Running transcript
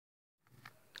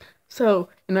So,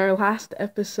 in our last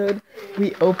episode,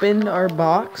 we opened our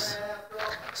box.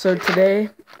 So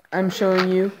today, I'm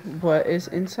showing you what is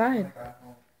inside.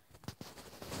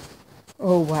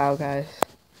 Oh wow, guys.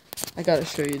 I gotta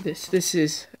show you this. This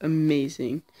is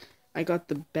amazing. I got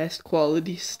the best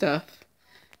quality stuff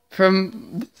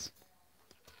from this.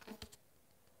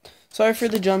 Sorry for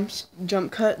the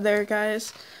jump cut there,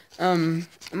 guys.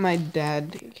 My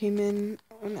dad came in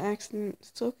on accident.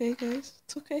 It's okay, guys.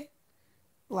 It's okay.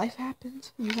 Life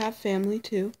happens. You have family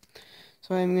too.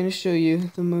 So I'm gonna show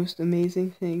you the most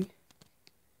amazing thing.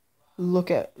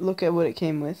 Look at what it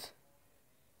came with.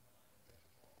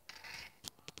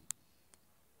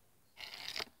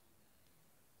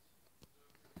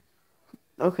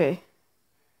 Okay.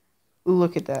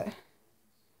 Look at that.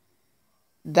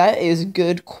 That is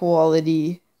good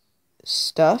quality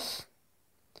stuff.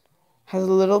 Has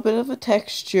a little bit of a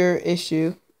texture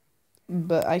issue,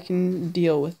 but I can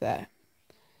deal with that.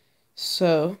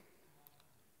 So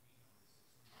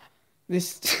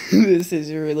this this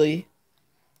is really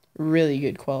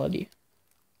good quality.